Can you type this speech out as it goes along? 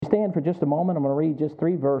stand for just a moment? I'm going to read just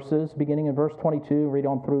 3 verses, beginning in verse 22, read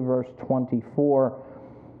on through verse 24.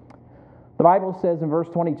 The Bible says in verse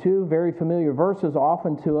 22, very familiar verses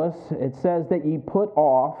often to us, it says that ye put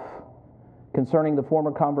off, concerning the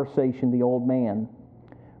former conversation, the old man,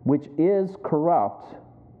 which is corrupt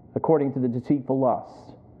according to the deceitful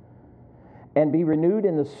lusts, and be renewed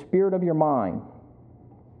in the spirit of your mind,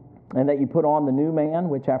 and that you put on the new man,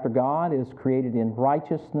 which after God is created in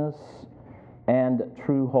righteousness and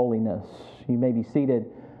true holiness. You may be seated.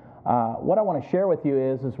 What I want to share with you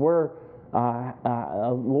is we're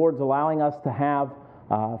Lord's allowing us to have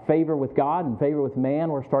favor with God and favor with man.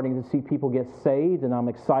 We're starting to see people get saved, and I'm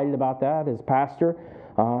excited about that as pastor.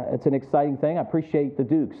 It's an exciting thing. I appreciate the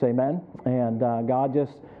Dukes, amen. And God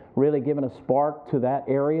just really given a spark to that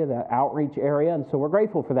area, that outreach area, and so we're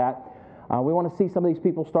grateful for that. We want to see some of these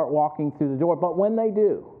people start walking through the door, but when they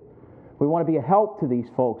do, we want to be a help to these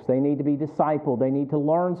folks. They need to be discipled. They need to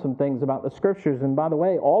learn some things about the Scriptures. And by the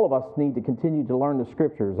way, all of us need to continue to learn the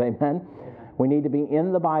Scriptures. Amen? We need to be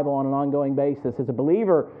in the Bible on an ongoing basis. As a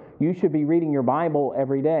believer, you should be reading your Bible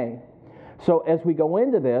every day. So as we go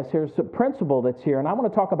into this, here's a principle that's here. And I want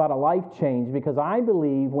to talk about a life change, because I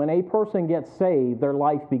believe when a person gets saved, their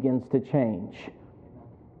life begins to change.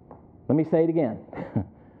 Let me say it again.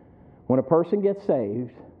 When a person gets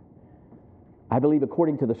saved, I believe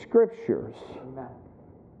according to the Scriptures, amen,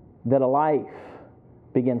 that a life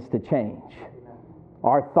begins to change. Amen.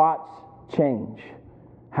 Our thoughts change.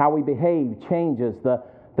 How we behave changes.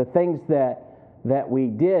 The things that we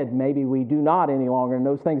did, maybe we do not any longer. And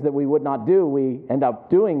those things that we would not do, we end up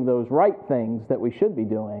doing those right things that we should be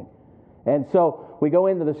doing. And so we go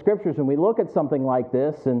into the Scriptures and we look at something like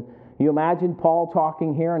this, and you imagine Paul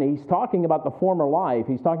talking here, and he's talking about the former life.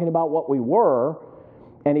 He's talking about what we were.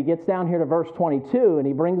 And he gets down here to verse 22, and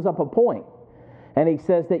he brings up a point. And he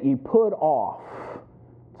says that you put off.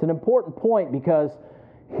 It's an important point, because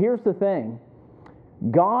here's the thing.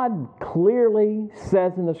 God clearly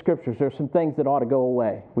says in the Scriptures there's some things that ought to go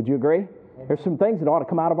away. Would you agree? There's some things that ought to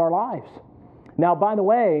come out of our lives. Now, by the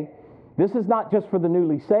way, this is not just for the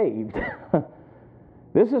newly saved.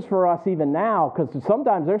 This is for us even now, because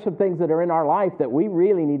sometimes there's some things that are in our life that we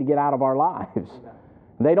really need to get out of our lives.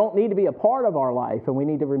 They don't need to be a part of our life, and we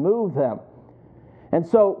need to remove them. And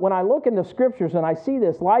so when I look in the Scriptures and I see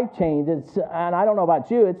this life change, and I don't know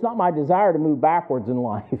about you, it's not my desire to move backwards in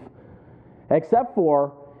life, except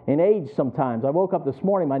for in age sometimes. I woke up this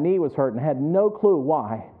morning, my knee was hurt, and had no clue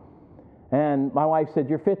why. And my wife said,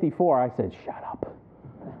 "You're 54. I said, "Shut up."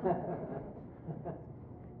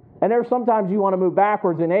 And there's sometimes you want to move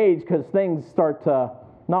backwards in age because things start to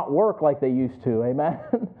not work like they used to, amen?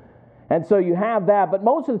 And so you have that, but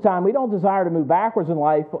most of the time we don't desire to move backwards in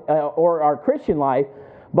life or our Christian life,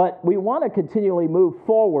 but we want to continually move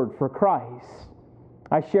forward for Christ.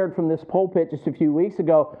 I shared from this pulpit just a few weeks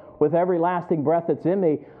ago, with every lasting breath that's in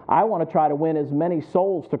me, I want to try to win as many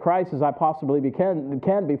souls to Christ as I possibly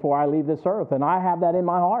can before I leave this earth, and I have that in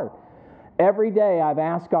my heart. Every day I've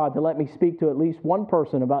asked God to let me speak to at least one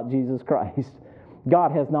person about Jesus Christ.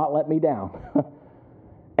 God has not let me down.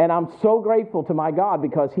 And I'm so grateful to my God,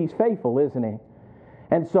 because He's faithful, isn't He?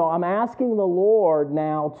 And so I'm asking the Lord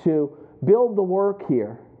now to build the work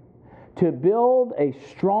here, to build a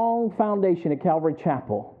strong foundation at Calvary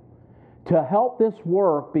Chapel, to help this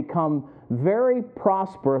work become very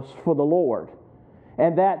prosperous for the Lord.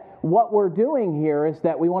 And that what we're doing here is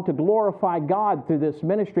that we want to glorify God through this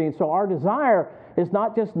ministry. And so our desire is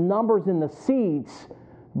not just numbers in the seats,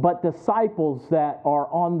 but disciples that are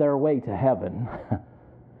on their way to heaven.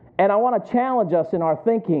 And I want to challenge us in our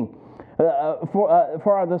thinking.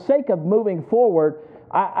 For the sake of moving forward,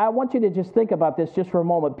 I want you to just think about this just for a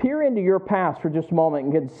moment. Peer into your past for just a moment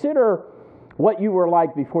and consider what you were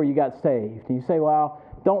like before you got saved. And you say, "Well,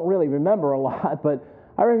 don't really remember a lot," but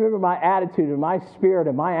I remember my attitude and my spirit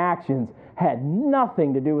and my actions had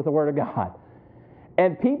nothing to do with the Word of God.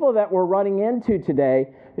 And people that we're running into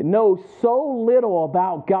today know so little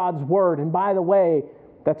about God's Word. And by the way,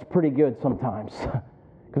 that's pretty good sometimes,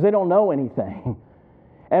 because they don't know anything.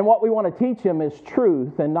 And what we want to teach them is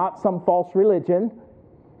truth, and not some false religion,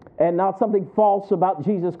 and not something false about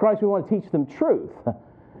Jesus Christ. We want to teach them truth.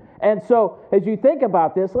 And so as you think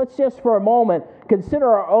about this, let's just for a moment consider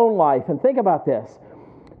our own life and think about this.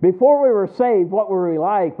 Before we were saved, what were we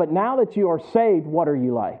like? But now that you are saved, what are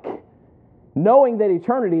you like? Knowing that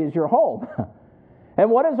eternity is your home. And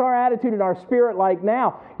what is our attitude and our spirit like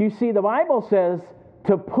now? You see, the Bible says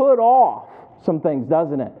to put off some things,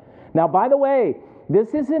 doesn't it? Now, by the way,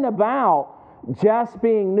 this isn't about just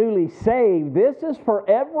being newly saved. This is for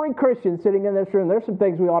every Christian sitting in this room. There's some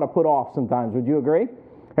things we ought to put off sometimes. Would you agree?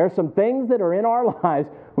 There's some things that are in our lives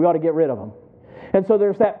we ought to get rid of them. And so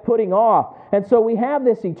there's that putting off. And so we have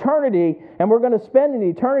this eternity, and we're going to spend an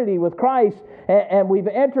eternity with Christ, and we've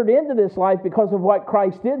entered into this life because of what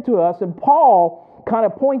Christ did to us. And Paul kind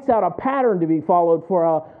of points out a pattern to be followed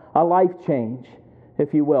for a life change,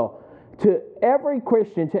 if you will. To every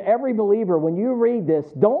Christian, to every believer, when you read this,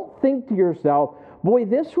 don't think to yourself, boy,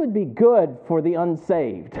 this would be good for the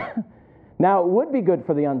unsaved. Now, it would be good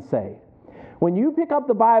for the unsaved. When you pick up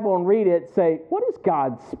the Bible and read it, say, what is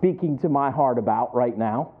God speaking to my heart about right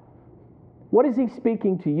now? What is He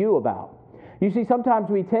speaking to you about? You see,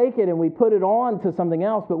 sometimes we take it and we put it on to something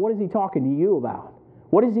else, but what is He talking to you about?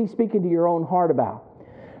 What is He speaking to your own heart about?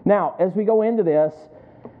 Now, as we go into this,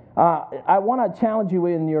 I want to challenge you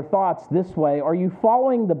in your thoughts this way. Are you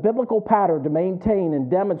following the biblical pattern to maintain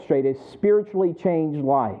and demonstrate a spiritually changed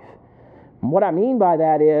life? And what I mean by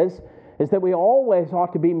that is that we always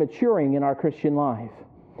ought to be maturing in our Christian life.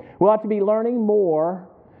 We ought to be learning more,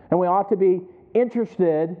 and we ought to be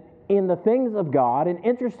interested in the things of God, and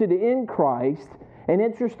interested in Christ, and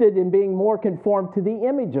interested in being more conformed to the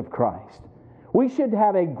image of Christ. We should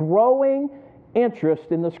have a growing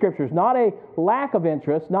interest in the Scriptures, not a lack of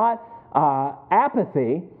interest, not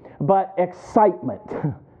apathy, but excitement.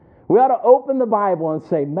 We ought to open the Bible and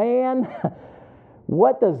say, man,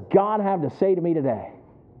 what does God have to say to me today?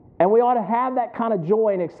 And we ought to have that kind of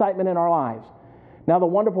joy and excitement in our lives. Now, the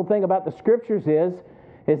wonderful thing about the Scriptures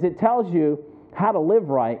is it tells you how to live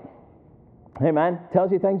right. Amen. It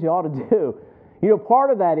tells you things you ought to do. You know,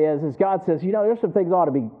 part of that is God says, you know, there's some things that ought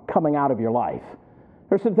to be coming out of your life.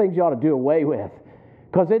 There's some things you ought to do away with,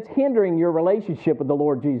 because it's hindering your relationship with the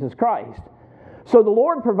Lord Jesus Christ. So the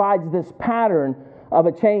Lord provides this pattern of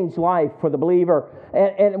a changed life for the believer.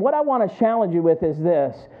 And what I want to challenge you with is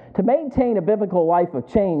this. To maintain a biblical life of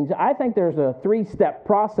change, I think there's a 3-step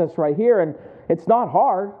process right here, and it's not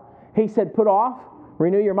hard. He said, put off,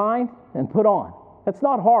 renew your mind, and put on. That's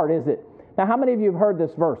not hard, is it? Now, how many of you have heard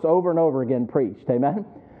this verse over and over again preached? Amen?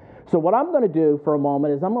 So what I'm going to do for a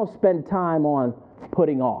moment is I'm going to spend time on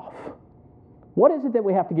putting off. What is it that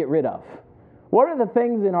we have to get rid of? What are the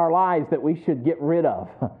things in our lives that we should get rid of?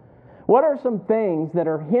 What are some things that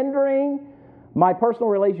are hindering my personal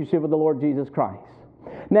relationship with the Lord Jesus Christ?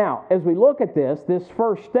 Now, as we look at this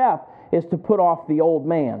first step is to put off the old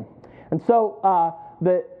man. And so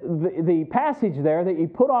the passage there that you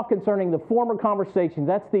put off concerning the former conversation,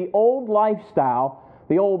 that's the old lifestyle,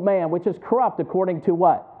 the old man, which is corrupt according to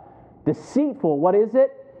what? Deceitful. What is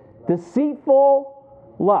it?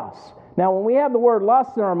 Deceitful lust. Now, when we have the word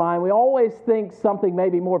lust in our mind, we always think something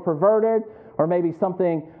maybe more perverted, or maybe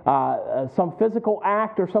something, some physical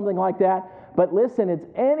act or something like that. But listen, it's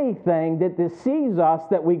anything that deceives us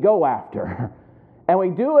that we go after. And we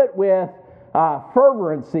do it with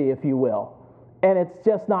fervency, if you will. And it's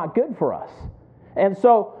just not good for us. And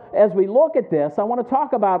so, as we look at this, I want to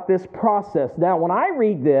talk about this process. Now, when I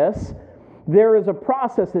read this, there is a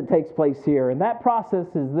process that takes place here. And that process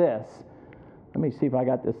is this. Let me see if I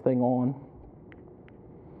got this thing on.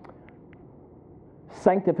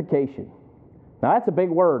 Sanctification. Now, that's a big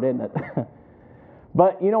word, isn't it?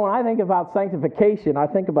 But, you know, when I think about sanctification, I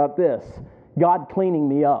think about this. God cleaning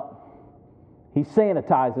me up. He's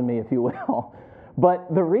sanitizing me, if you will.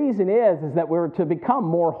 But the reason is that we're to become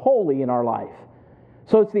more holy in our life.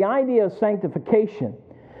 So it's the idea of sanctification.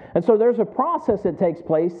 And so there's a process that takes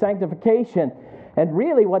place, sanctification. And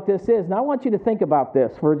really what this is, and I want you to think about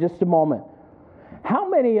this for just a moment. How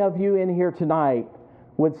many of you in here tonight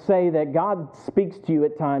would say that God speaks to you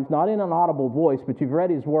at times, not in an audible voice, but you've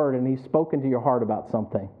read His Word and He's spoken to your heart about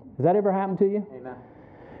something? Has that ever happened to you? Amen.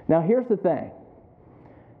 Now here's the thing.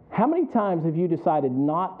 How many times have you decided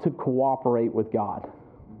not to cooperate with God?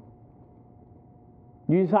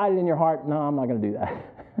 You decided in your heart, no, I'm not going to do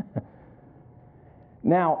that.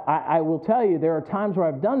 Now, I will tell you, there are times where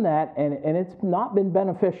I've done that, and it's not been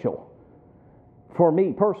beneficial for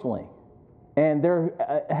me personally. And there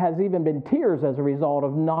has even been tears as a result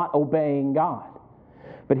of not obeying God.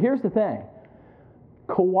 But here's the thing.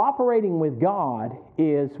 Cooperating with God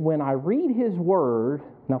is when I read His Word.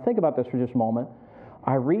 Now think about this for just a moment.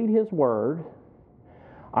 I read His Word.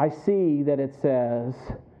 I see that it says,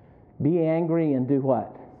 be angry and do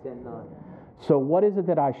what? Sin not. So what is it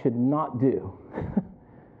that I should not do?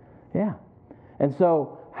 Yeah. And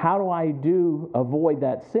so how do I avoid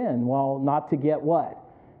that sin? Well, not to get what?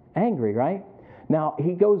 Angry, right? Now,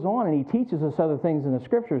 he goes on and he teaches us other things in the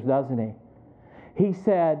Scriptures, doesn't he? He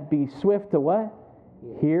said, be swift to what?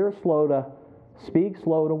 Hear, slow to speak,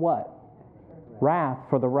 slow to what? Wrath.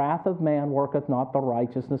 For the wrath of man worketh not the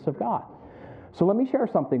righteousness of God. So let me share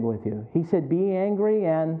something with you. He said, be angry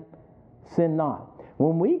and sin not.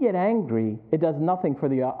 When we get angry, it does nothing for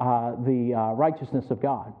the righteousness of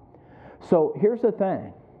God. So here's the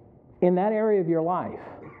thing. In that area of your life,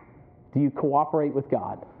 do you cooperate with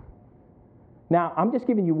God? Now, I'm just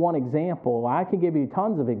giving you one example. I can give you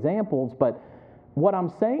tons of examples, but what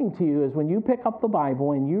I'm saying to you is when you pick up the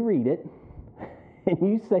Bible and you read it, and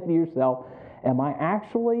you say to yourself, am I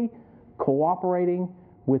actually cooperating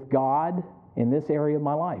with God in this area of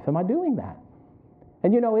my life? Am I doing that?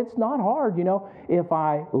 And it's not hard. If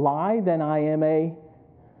I lie, then I am a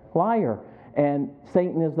liar. And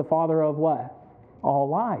Satan is the father of what? All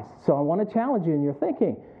lies. So I want to challenge you in your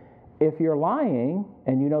thinking. If you're lying,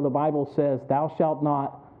 and the Bible says, thou shalt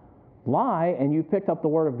not lie, and you've picked up the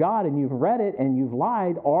Word of God and you've read it and you've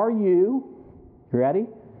lied, are you ready?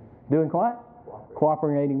 Doing what?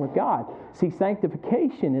 Cooperating with God. See,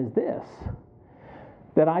 sanctification is this,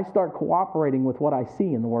 that I start cooperating with what I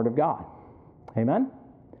see in the Word of God. Amen?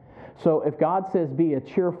 So if God says be a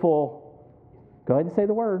cheerful, go ahead and say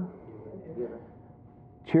the word. Giver.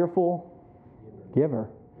 Cheerful giver.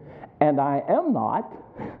 And I am not,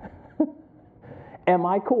 am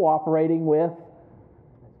I cooperating with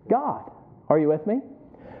God? Are you with me?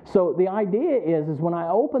 So the idea is when I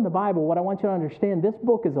open the Bible, what I want you to understand, this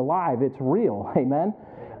book is alive. It's real. Amen?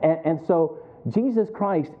 And so Jesus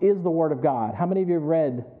Christ is the Word of God. How many of you have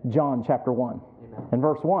read John chapter 1? Amen. And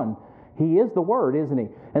verse 1? He is the Word, isn't He?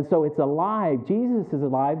 And so it's alive. Jesus is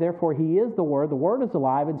alive, therefore He is the Word. The Word is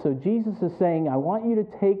alive, and so Jesus is saying, I want you to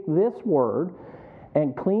take this Word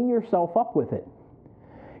and clean yourself up with it.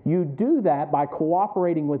 You do that by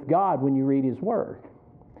cooperating with God when you read His Word.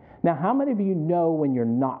 Now, how many of you know when you're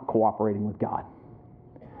not cooperating with God?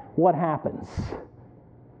 What happens?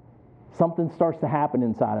 Something starts to happen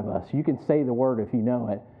inside of us. You can say the word if you know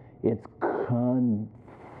it. It's conviction,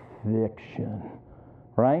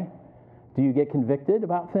 right? Do you get convicted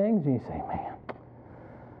about things? And you say, man,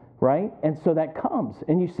 right? And so that comes,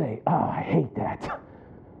 and you say, oh, I hate that.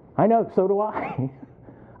 I know, so do I.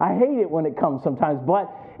 I hate it when it comes sometimes, but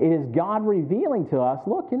it is God revealing to us,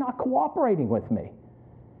 look, you're not cooperating with me.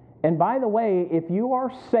 And by the way, if you are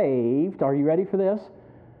saved, are you ready for this?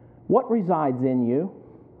 What resides in you?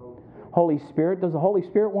 Holy Spirit. Does the Holy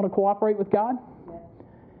Spirit want to cooperate with God?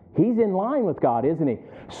 He's in line with God, isn't he?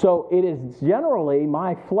 So it is generally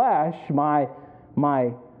my flesh, my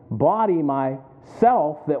body, my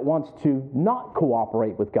self that wants to not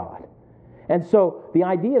cooperate with God. And so the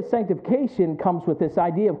idea of sanctification comes with this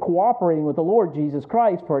idea of cooperating with the Lord Jesus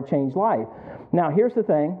Christ for a changed life. Now, here's the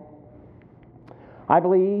thing. I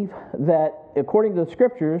believe that according to the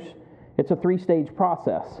Scriptures, it's a 3-stage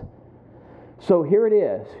process. So here it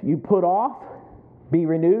is. You put off, be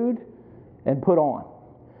renewed, and put on.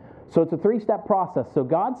 So it's a 3-step process. So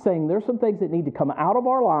God's saying there's some things that need to come out of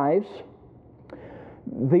our lives.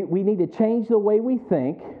 We need to change the way we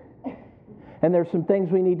think. And there's some things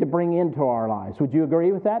we need to bring into our lives. Would you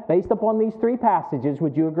agree with that? Based upon these 3 passages,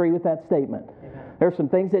 would you agree with that statement? Amen. There's some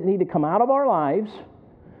things that need to come out of our lives.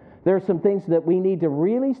 There's some things that we need to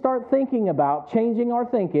really start thinking about, changing our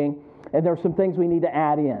thinking. And there's some things we need to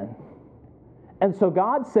add in. And so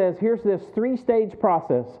God says, here's this 3-stage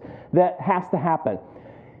process that has to happen.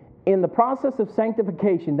 In the process of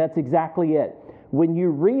sanctification, that's exactly it. When you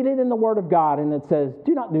read it in the Word of God and it says,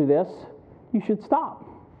 do not do this, you should stop.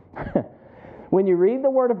 When you read the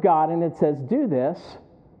Word of God and it says, do this,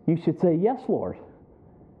 you should say, yes, Lord.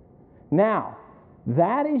 Now,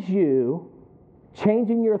 that is you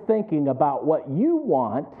changing your thinking about what you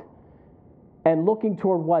want and looking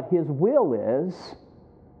toward what His will is,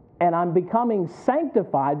 and I'm becoming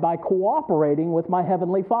sanctified by cooperating with my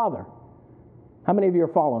Heavenly Father. How many of you are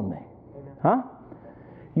following me? Amen. Huh?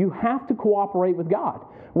 You have to cooperate with God.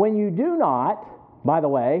 When you do not, by the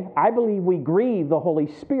way, I believe we grieve the Holy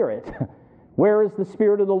Spirit. Where is the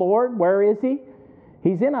Spirit of the Lord? Where is He?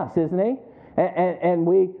 He's in us, isn't He? And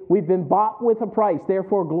we've been bought with a price.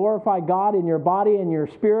 Therefore, glorify God in your body and your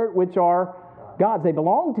spirit, which are God's. They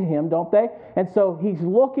belong to Him, don't they? And so He's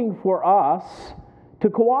looking for us to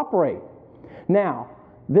cooperate. Now,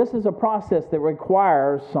 this is a process that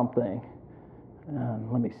requires something.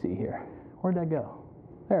 Let me see here. Where'd that go?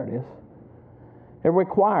 There it is. It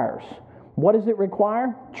requires. What does it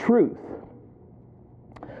require? Truth.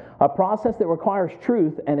 A process that requires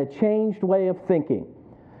truth and a changed way of thinking.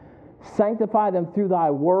 Sanctify them through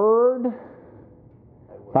thy word.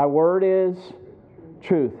 Thy word is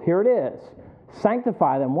truth. Here it is.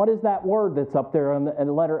 Sanctify them. What is that word that's up there in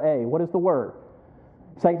the letter A? What is the word?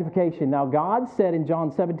 Sanctification. Now God said in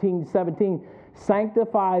John 17:17,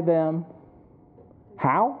 sanctify them.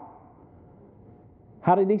 How?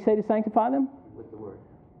 How did He say to sanctify them? With the word.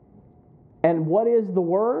 And what is the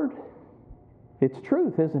word? It's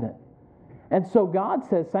truth, isn't it? And so God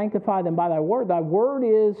says, sanctify them by thy word. Thy word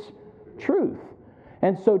is truth.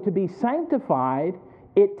 And so to be sanctified,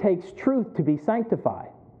 it takes truth to be sanctified.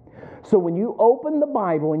 So when you open the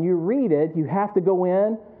Bible and you read it, you have to go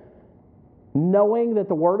in knowing that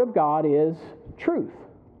the word of God is truth.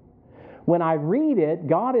 When I read it,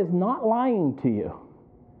 God is not lying to you.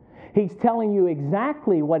 He's telling you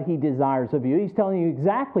exactly what He desires of you. He's telling you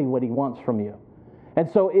exactly what He wants from you. And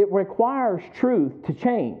so it requires truth to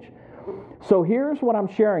change. So here's what I'm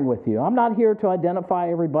sharing with you. I'm not here to identify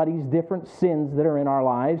everybody's different sins that are in our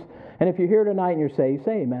lives. And if you're here tonight and you're saved,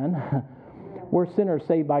 say amen. We're sinners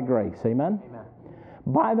saved by grace. Amen? Amen.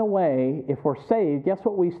 By the way, if we're saved, guess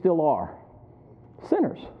what we still are?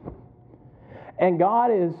 Sinners. And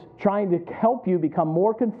God is trying to help you become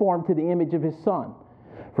more conformed to the image of His Son.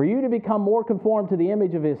 For you to become more conformed to the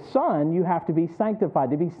image of His Son, you have to be sanctified.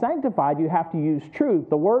 To be sanctified, you have to use truth.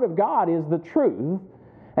 The Word of God is the truth.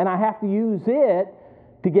 And I have to use it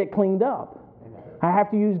to get cleaned up. I have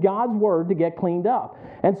to use God's Word to get cleaned up.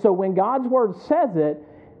 And so when God's Word says it,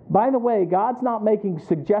 by the way, God's not making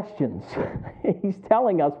suggestions. He's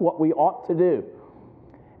telling us what we ought to do.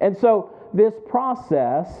 And so this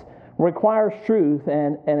process requires truth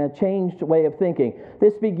and a changed way of thinking.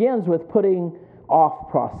 This begins with putting off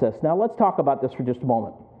process. Now let's talk about this for just a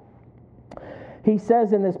moment. He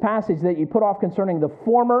says in this passage that you put off concerning the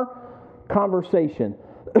former conversation.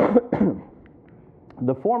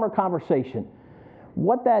 The former conversation.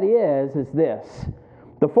 What that is this.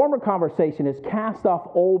 The former conversation is cast off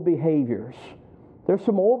old behaviors. There's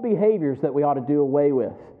some old behaviors that we ought to do away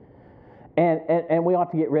with. And we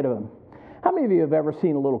ought to get rid of them. How many of you have ever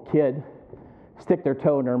seen a little kid stick their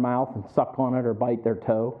toe in their mouth and suck on it or bite their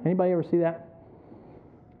toe? Anybody ever see that?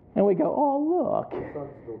 And we go, oh, look. My son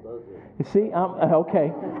still does it. You see,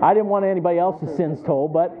 okay. I didn't want anybody else's sins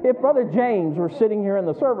told, but if Brother James were sitting here in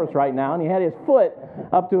the service right now and he had his foot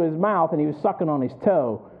up to his mouth and he was sucking on his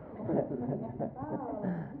toe,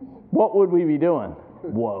 what would we be doing?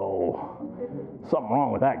 Whoa, something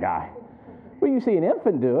wrong with that guy. Well, you see an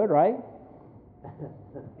infant do it, right?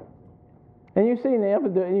 And you see an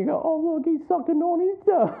infant do it and you go, oh, look, he's sucking on his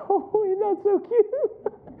toe. Isn't that so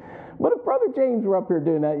cute? But if Brother James were up here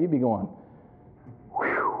doing that, you'd be going,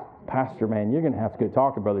 whew, Pastor, man, you're going to have to go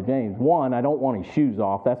talk to Brother James. One, I don't want his shoes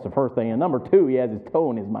off. That's the first thing. And number two, he has his toe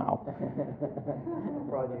in his mouth.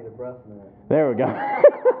 Probably need a breath mint. There we go.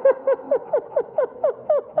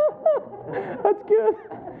 That's good.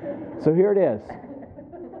 So here it is.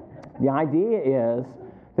 The idea is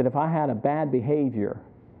that if I had a bad behavior,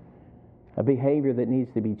 a behavior that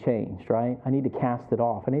needs to be changed, right? I need to cast it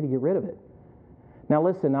off. I need to get rid of it. Now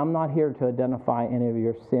listen, I'm not here to identify any of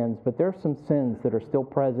your sins, but there's some sins that are still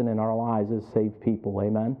present in our lives as saved people,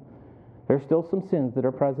 amen? There's still some sins that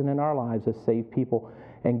are present in our lives as saved people,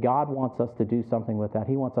 and God wants us to do something with that.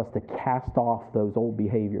 He wants us to cast off those old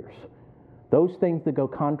behaviors. Those things that go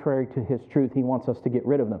contrary to His truth, He wants us to get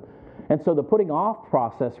rid of them. And so the putting off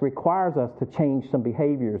process requires us to change some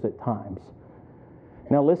behaviors at times.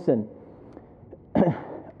 Now listen,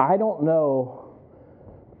 I don't know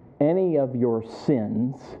any of your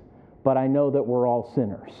sins, but I know that we're all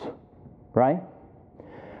sinners, right?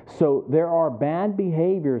 So there are bad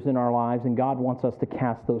behaviors in our lives, and God wants us to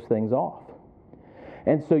cast those things off.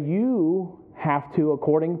 And so you have to,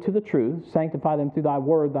 according to the truth, sanctify them through thy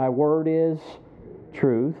word. Thy word is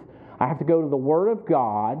truth. I have to go to the Word of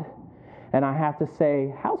God, and I have to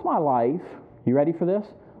say, how's my life, you ready for this,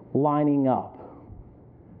 lining up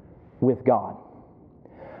with God?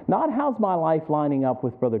 Not how's my life lining up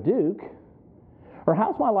with Brother Duke, or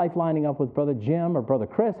how's my life lining up with Brother Jim or Brother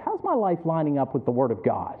Chris. How's my life lining up with the Word of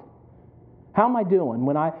God? How am I doing?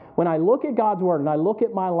 When I look at God's Word and I look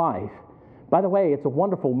at my life, by the way, it's a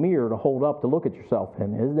wonderful mirror to hold up to look at yourself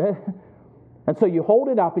in, isn't it? And so you hold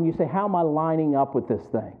it up and you say, how am I lining up with this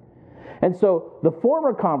thing? And so the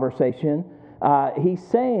former conversation, he's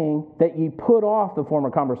saying that you put off the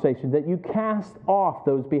former conversation, that you cast off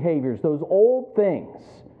those behaviors, those old things.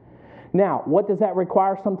 Now, what does that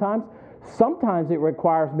require sometimes? Sometimes it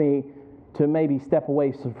requires me to maybe step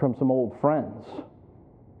away from some old friends.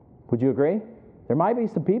 Would you agree? There might be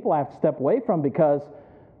some people I have to step away from because,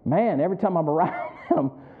 man, every time I'm around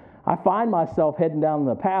them, I find myself heading down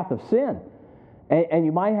the path of sin. And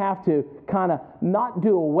you might have to kind of not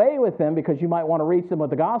do away with them because you might want to reach them with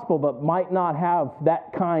the gospel, but might not have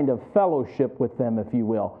that kind of fellowship with them, if you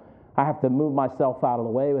will. I have to move myself out of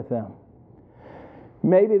the way with them.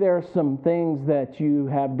 Maybe there are some things that you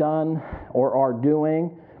have done or are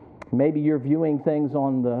doing. Maybe you're viewing things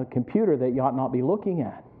on the computer that you ought not be looking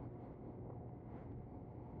at.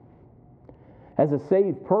 As a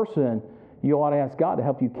saved person, you ought to ask God to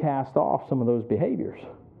help you cast off some of those behaviors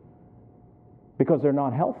because they're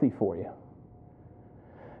not healthy for you.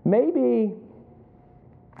 Maybe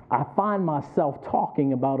I find myself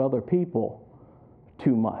talking about other people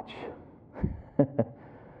too much.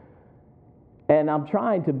 And I'm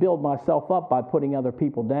trying to build myself up by putting other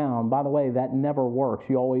people down. By the way, that never works.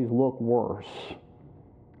 You always look worse.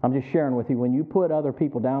 I'm just sharing with you, when you put other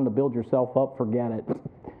people down to build yourself up, forget it.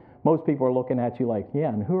 Most people are looking at you like, yeah,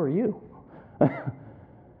 and who are you?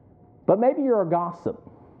 But maybe you're a gossip.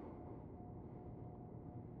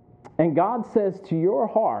 And God says to your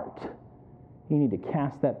heart, you need to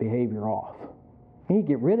cast that behavior off. You need to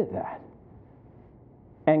get rid of that.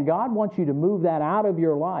 And God wants you to move that out of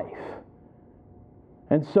your life.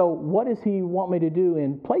 And so what does He want me to do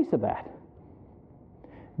in place of that?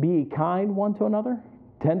 Be ye kind one to another,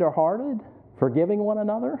 tender-hearted, forgiving one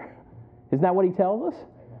another. Isn't that what He tells us?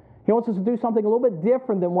 He wants us to do something a little bit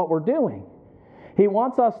different than what we're doing. He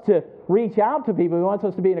wants us to reach out to people. He wants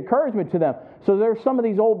us to be an encouragement to them. So there's some of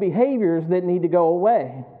these old behaviors that need to go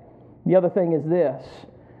away. The other thing is this.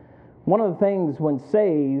 One of the things when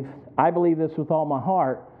saved, I believe this with all my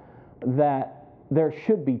heart, that there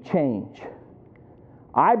should be change.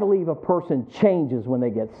 I believe a person changes when they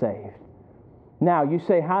get saved. Now, you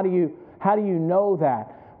say, how do you know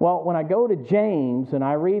that? Well, when I go to James and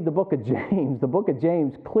I read the book of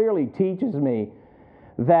James clearly teaches me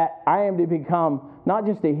that I am to become not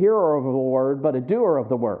just a hearer of the word, but a doer of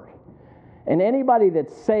the word. And anybody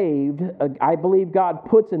that's saved, I believe God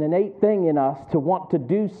puts an innate thing in us to want to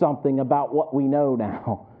do something about what we know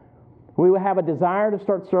now. We will have a desire to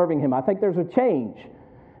start serving Him. I think there's a change.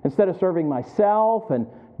 Instead of serving myself and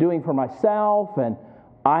doing for myself and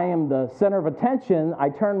I am the center of attention, I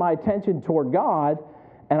turn my attention toward God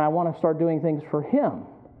and I want to start doing things for Him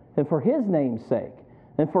and for His name's sake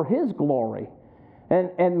and for His glory.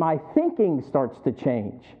 And my thinking starts to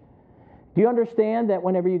change. Do you understand that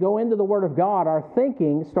whenever you go into the Word of God, our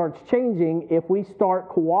thinking starts changing if we start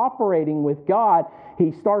cooperating with God?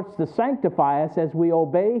 He starts to sanctify us as we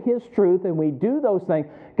obey His truth and we do those things.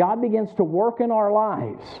 God begins to work in our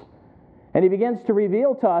lives. And He begins to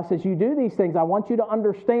reveal to us, as you do these things, I want you to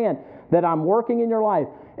understand that I'm working in your life.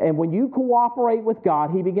 And when you cooperate with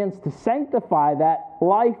God, He begins to sanctify that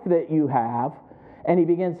life that you have, and He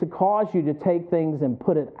begins to cause you to take things and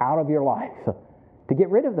put it out of your life, to get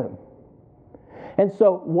rid of them. And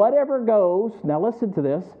so whatever goes, now listen to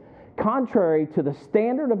this, contrary to the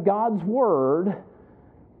standard of God's Word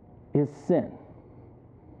is sin.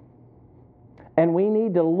 And we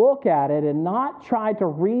need to look at it and not try to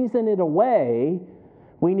reason it away.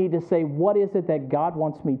 We need to say, what is it that God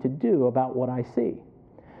wants me to do about what I see?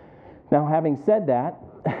 Now, having said that,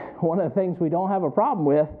 one of the things we don't have a problem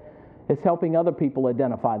with is helping other people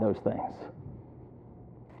identify those things.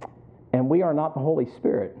 And we are not the Holy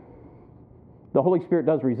Spirit. The Holy Spirit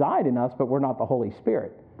does reside in us, but we're not the Holy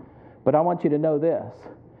Spirit. But I want you to know this.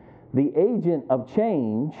 The agent of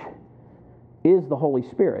change is the Holy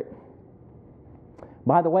Spirit.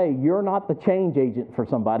 By the way, you're not the change agent for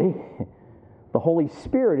somebody. The Holy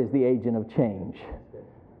Spirit is the agent of change.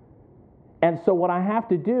 And so what I have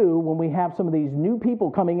to do when we have some of these new people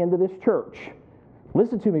coming into this church,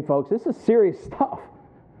 listen to me, folks, this is serious stuff.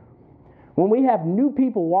 When we have new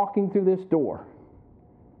people walking through this door,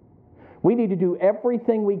 we need to do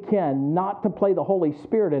everything we can not to play the Holy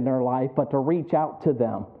Spirit in their life, but to reach out to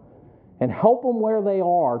them and help them where they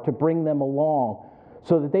are to bring them along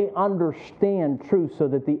so that they understand truth, so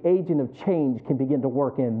that the agent of change can begin to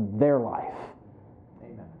work in their life.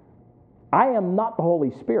 Amen. I am not the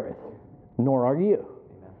Holy Spirit, nor are you.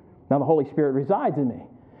 Amen. Now the Holy Spirit resides in me.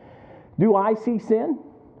 Do I see sin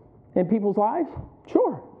in people's lives?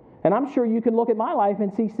 Sure. And I'm sure you can look at my life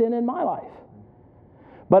and see sin in my life.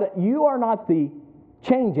 But you are not the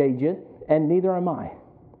change agent, and neither am I.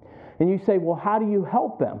 And you say, well, how do you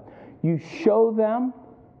help them? You show them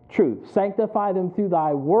truth. Sanctify them through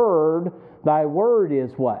thy word. Thy word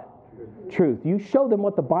is what? Truth. You show them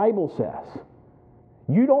what the Bible says.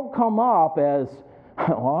 You don't come up as,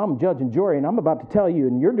 well, I'm judge and jury, and I'm about to tell you,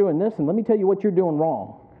 and you're doing this, and let me tell you what you're doing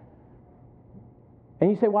wrong. And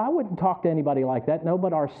you say, well, I wouldn't talk to anybody like that. No,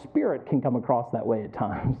 but our spirit can come across that way at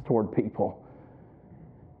times toward people.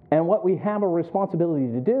 And what we have a responsibility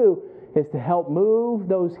to do is to help move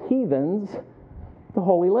those heathens to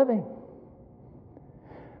holy living.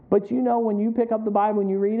 But you know, when you pick up the Bible and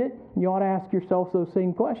you read it, you ought to ask yourself those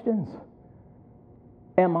same questions.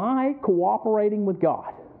 Am I cooperating with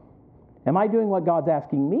God? Am I doing what God's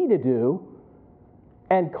asking me to do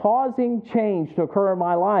and causing change to occur in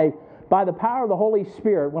my life by the power of the Holy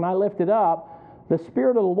Spirit? When I lift it up, The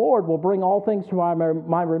Spirit of the Lord will bring all things to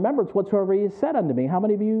my remembrance whatsoever He has said unto me. How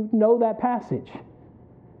many of you know that passage?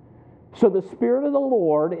 So the Spirit of the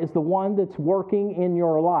Lord is the one that's working in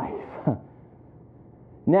your life.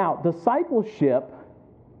 Now, discipleship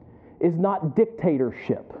is not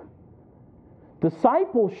dictatorship.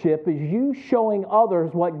 Discipleship is you showing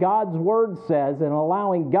others what God's Word says and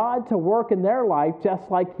allowing God to work in their life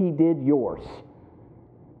just like He did yours.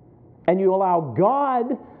 And you allow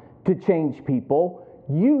God to change people.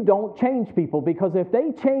 You don't change people, because if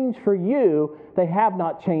they change for you, they have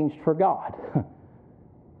not changed for God.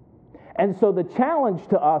 And so the challenge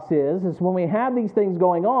to us is when we have these things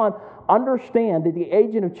going on, understand that the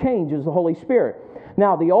agent of change is the Holy Spirit.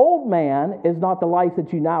 Now, the old man is not the life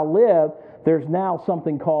that you now live. There's now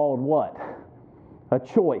something called what? A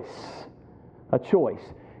choice. A choice.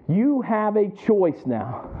 You have a choice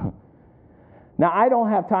now. Now, I don't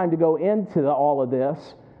have time to go into all of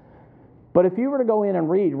this, but if you were to go in and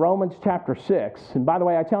read Romans chapter 6, and by the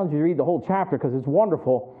way, I challenge you to read the whole chapter because it's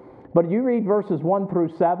wonderful, but you read verses 1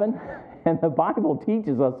 through 7, and the Bible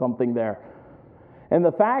teaches us something there. And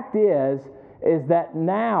the fact is that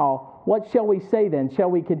now, what shall we say then? Shall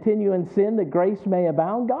we continue in sin that grace may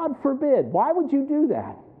abound? God forbid. Why would you do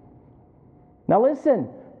that? Now listen,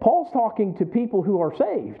 Paul's talking to people who are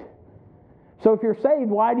saved. So if you're saved,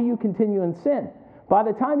 why do you continue in sin? By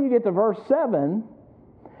the time you get to verse 7,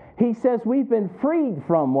 he says we've been freed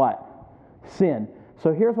from what? Sin.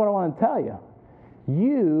 So here's what I want to tell you.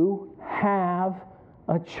 You have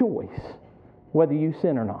a choice whether you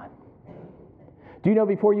sin or not. Do you know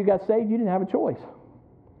before you got saved, you didn't have a choice?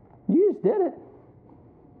 You just did it.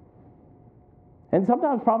 And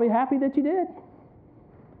sometimes probably happy that you did.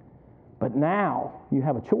 But now you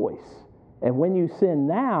have a choice. And when you sin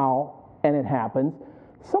now, and it happens,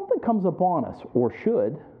 something comes upon us, or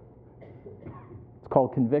should. It's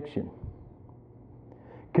called conviction.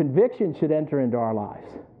 Conviction should enter into our lives.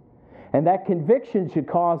 And that conviction should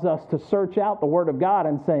cause us to search out the Word of God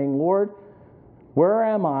and saying, Lord, where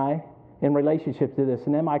am I in relationship to this?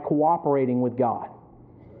 And am I cooperating with God?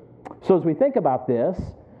 So as we think about this,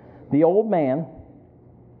 the old man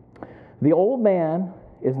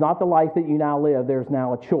is not the life that you now live. There's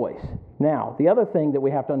now a choice. Now, the other thing that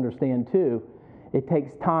we have to understand too, it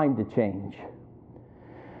takes time to change.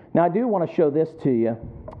 Now, I do want to show this to you.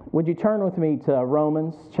 Would you turn with me to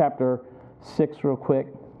Romans chapter 6 real quick?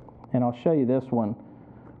 And I'll show you this one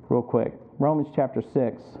real quick. Romans chapter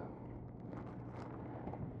 6.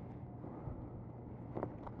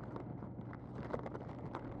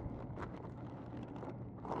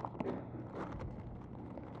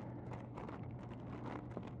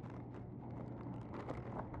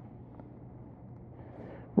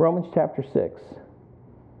 Romans chapter 6.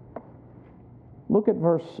 Look at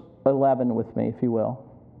verse 11 with me, if you will.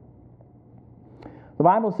 The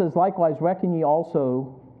Bible says, likewise reckon ye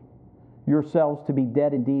also yourselves to be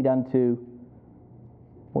dead indeed unto,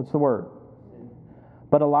 what's the word?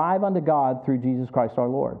 But alive unto God through Jesus Christ our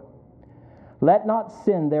Lord. Let not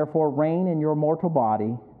sin therefore reign in your mortal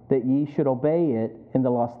body, that ye should obey it in the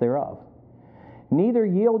lust thereof. Neither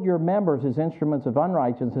yield your members as instruments of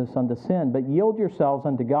unrighteousness unto sin, but yield yourselves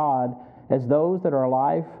unto God as those that are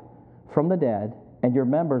alive from the dead, and your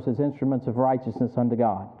members as instruments of righteousness unto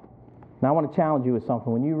God. Now I want to challenge you with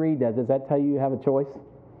something. When you read that, does that tell you you have a choice?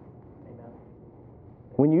 Amen.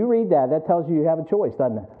 When you read that, that tells you have a choice,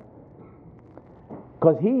 doesn't it?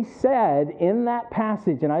 Because he said in that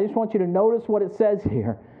passage, and I just want you to notice what it says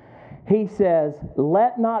here. He says,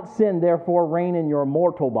 let not sin therefore reign in your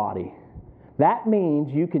mortal body. That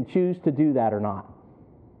means you can choose to do that or not.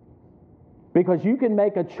 Because you can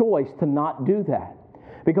make a choice to not do that.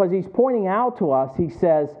 Because he's pointing out to us, he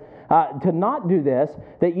says, to not do this,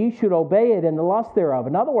 that ye should obey it in the lust thereof.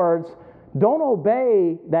 In other words, don't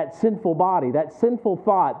obey that sinful body, that sinful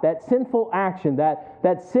thought, that sinful action,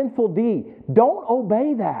 that sinful deed. Don't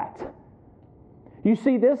obey that. You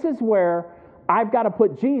see, this is where I've got to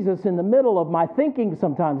put Jesus in the middle of my thinking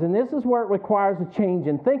sometimes, and this is where it requires a change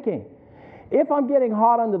in thinking. If I'm getting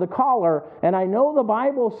hot under the collar, and I know the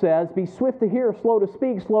Bible says, be swift to hear, slow to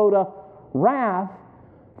speak, slow to wrath,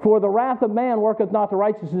 for the wrath of man worketh not the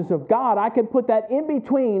righteousness of God, I can put that in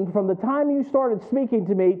between from the time you started speaking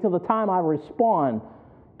to me till the time I respond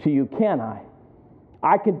to you, can I?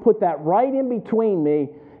 I can put that right in between me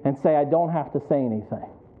and say, I don't have to say anything.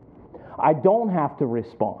 I don't have to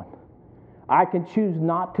respond. I can choose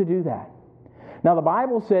not to do that. Now the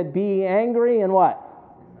Bible said, be angry and what?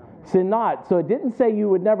 Sin not. So it didn't say you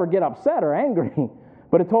would never get upset or angry,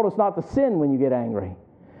 but it told us not to sin when you get angry.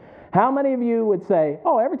 How many of you would say,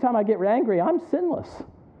 oh, every time I get angry, I'm sinless?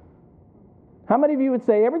 How many of you would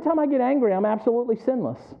say, every time I get angry, I'm absolutely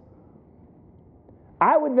sinless?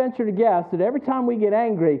 I would venture to guess that every time we get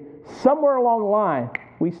angry, somewhere along the line,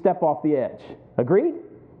 we step off the edge. Agreed?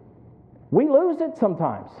 We lose it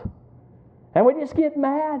sometimes. And we just get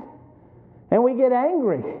mad. And we get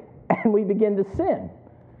angry. And we begin to sin.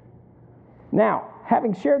 Now,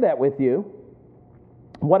 having shared that with you,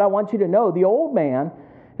 what I want you to know, the old man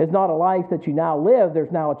is not a life that you now live.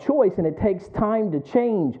 There's now a choice, and it takes time to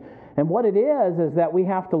change. And what it is that we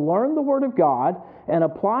have to learn the Word of God and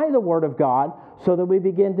apply the Word of God so that we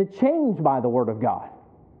begin to change by the Word of God.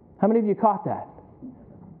 How many of you caught that?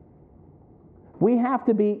 We have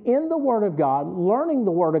to be in the Word of God, learning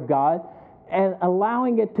the Word of God, and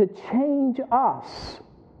allowing it to change us.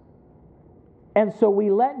 And so we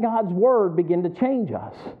let God's Word begin to change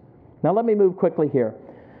us. Now let me move quickly here.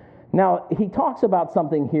 Now he talks about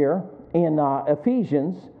something here in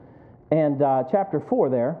Ephesians and chapter 4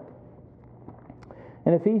 there.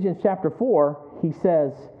 In Ephesians chapter 4, he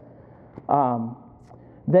says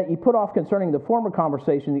that you put off concerning the former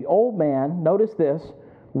conversation the old man, notice this,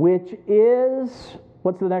 which is,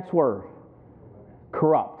 what's the next word?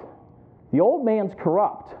 Corrupt. The old man's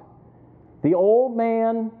corrupt. The old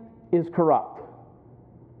man is corrupt.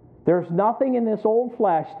 There's nothing in this old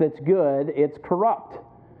flesh that's good. It's corrupt.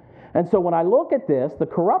 And so when I look at this, the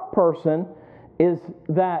corrupt person is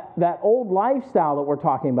that old lifestyle that we're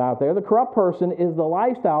talking about there. The corrupt person is the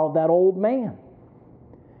lifestyle of that old man.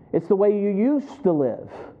 It's the way you used to live.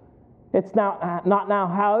 It's not now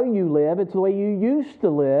how you live. It's the way you used to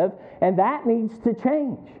live, and that needs to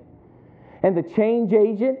change. And the change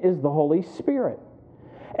agent is the Holy Spirit.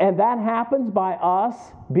 And that happens by us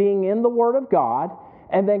being in the Word of God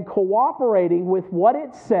and then cooperating with what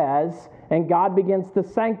it says, and God begins to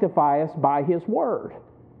sanctify us by His Word.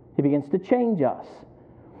 He begins to change us.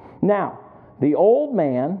 Now, the old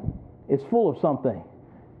man is full of something.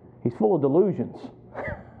 He's full of delusions.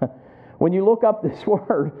 When you look up this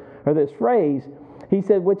word or this phrase, he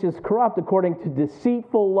said, which is corrupt according to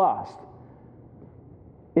deceitful lust.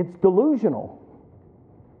 It's delusional.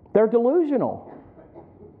 They're delusional.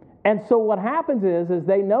 And so what happens is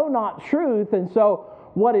they know not truth, and so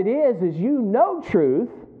what it is you know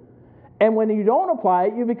truth, and when you don't apply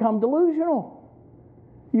it, you become delusional.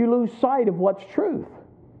 You lose sight of what's truth.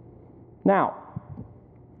 Now,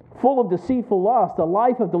 full of deceitful lust, a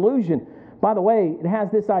life of delusion. By the way, it has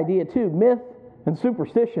this idea too, myth and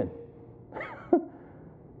superstition.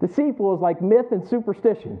 Deceitful is like myth and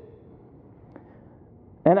superstition.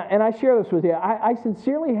 And I share this with you. I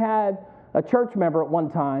sincerely had a church member at one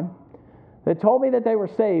time that told me that they were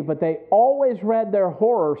saved, but they always read their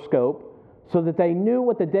horoscope so that they knew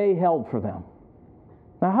what the day held for them.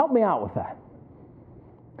 Now help me out with that.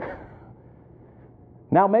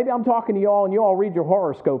 Now maybe I'm talking to you all and you all read your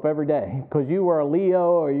horoscope every day because you were a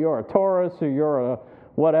Leo or you're a Taurus or you're a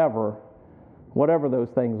whatever those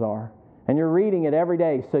things are. And you're reading it every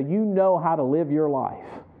day so you know how to live your life.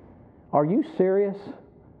 Are you serious?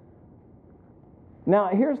 Now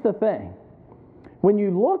here's the thing. When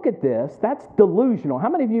you look at this, that's delusional. How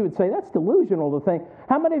many of you would say that's delusional to think?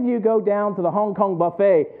 How many of you go down to the Hong Kong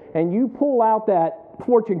buffet and you pull out that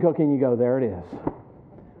fortune cookie and you go, there it is.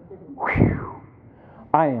 Whew.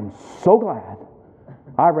 I am so glad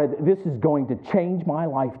I read that. This is going to change my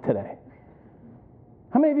life today.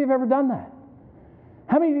 How many of you have ever done that?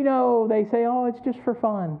 How many of you know they say, oh, it's just for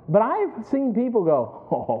fun? But I've seen people go,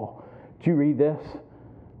 oh, did you read this?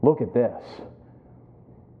 Look at this.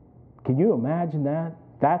 Can you imagine that?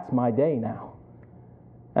 That's my day now.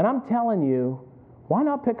 And I'm telling you, why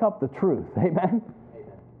not pick up the truth? Amen?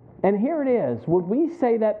 Amen. And here it is. Would we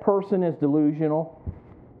say that person is delusional?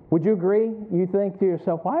 Would you agree? You think to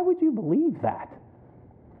yourself, why would you believe that?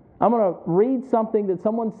 I'm going to read something that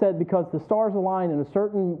someone said because the stars aligned in a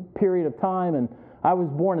certain period of time and I was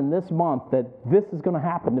born in this month that this is going to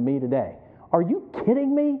happen to me today. Are you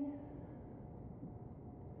kidding me?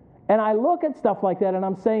 And I look at stuff like that and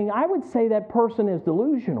I'm saying, I would say that person is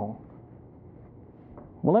delusional.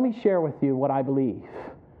 Well, let me share with you what I believe.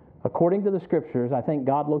 According to the Scriptures, I think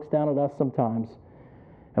God looks down at us sometimes.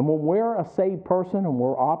 And when we're a saved person and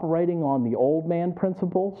we're operating on the old man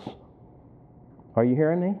principles, are you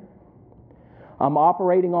hearing me? I'm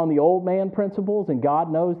operating on the old man principles and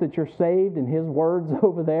God knows that you're saved and His word's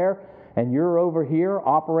over there and you're over here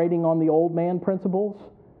operating on the old man principles.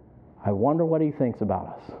 I wonder what He thinks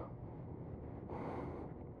about us.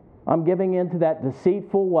 I'm giving into that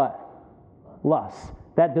deceitful what? Lust.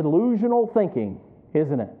 That delusional thinking,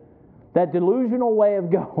 isn't it? That delusional way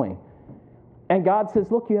of going. And God says,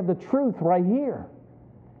 look, you have the truth right here.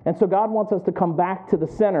 And so God wants us to come back to the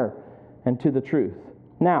center and to the truth.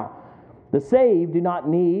 Now, The saved do not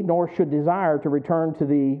need nor should desire to return to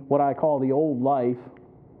what I call the old life.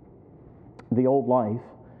 The old life.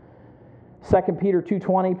 2 Peter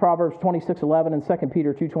 2:20, Proverbs 26:11, and 2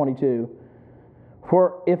 Peter 2:22.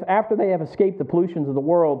 For if after they have escaped the pollutions of the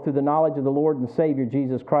world through the knowledge of the Lord and Savior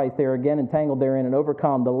Jesus Christ, they are again entangled therein and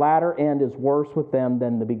overcome, the latter end is worse with them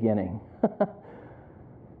than the beginning.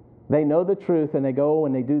 They know the truth and they go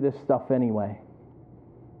and they do this stuff anyway.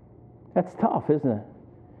 That's tough, isn't it?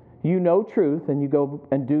 You know truth and you go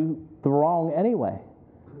and do the wrong anyway.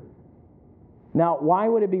 Now, why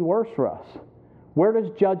would it be worse for us? Where does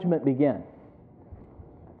judgment begin?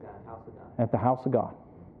 At the house of God.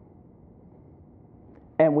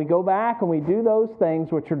 And we go back and we do those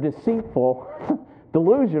things which are deceitful,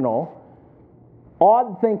 delusional,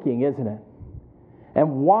 odd thinking, isn't it?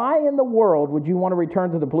 And why in the world would you want to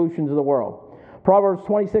return to the pollutions of the world? Proverbs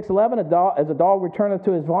 26:11, as a dog returneth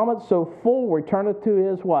to his vomit, so fool returneth to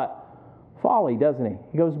his what? Folly, doesn't he?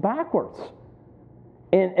 He goes backwards.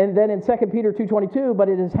 And then in 2 Peter 2:22, but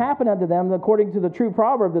it has happened unto them, according to the true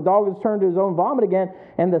proverb, the dog has turned to his own vomit again,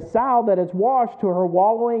 and the sow that is washed to her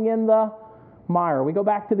wallowing in the mire. We go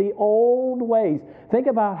back to the old ways. Think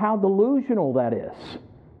about how delusional that is.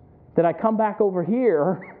 That I come back over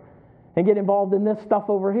here and get involved in this stuff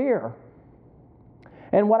over here.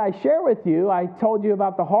 And what I share with you, I told you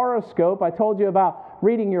about the horoscope, I told you about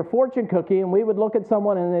reading your fortune cookie, and we would look at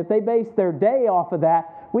someone, and if they based their day off of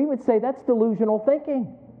that, we would say that's delusional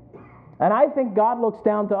thinking. And I think God looks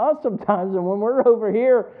down to us sometimes, and when we're over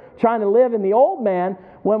here trying to live in the old man,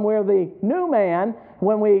 when we're the new man,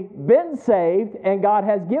 when we've been saved, and God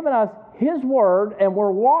has given us His Word, and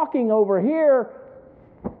we're walking over here,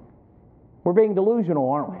 we're being delusional,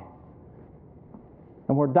 aren't we?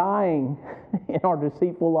 And we're dying in our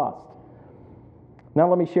deceitful lust. Now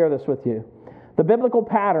let me share this with you. The biblical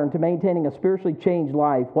pattern to maintaining a spiritually changed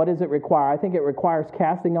life, what does it require? I think it requires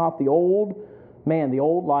casting off the old man, the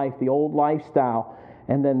old life, the old lifestyle.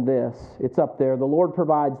 And then this, it's up there. The Lord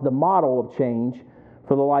provides the model of change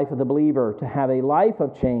for the life of the believer to have a life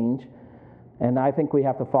of change. And I think we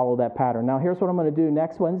have to follow that pattern. Now here's what I'm going to do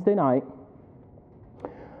next Wednesday night.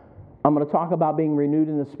 I'm going to talk about being renewed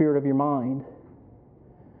in the spirit of your mind.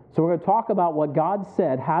 So we're going to talk about what God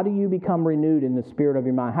said. How do you become renewed in the spirit of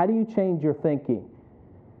your mind? How do you change your thinking?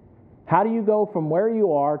 How do you go from where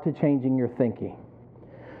you are to changing your thinking?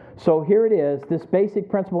 So here it is, this basic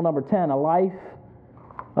principle number 10, a life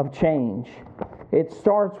of change. It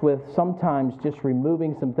starts with sometimes just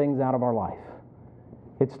removing some things out of our life.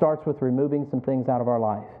 It starts with removing some things out of our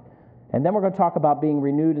life. And then we're going to talk about being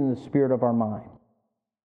renewed in the spirit of our mind.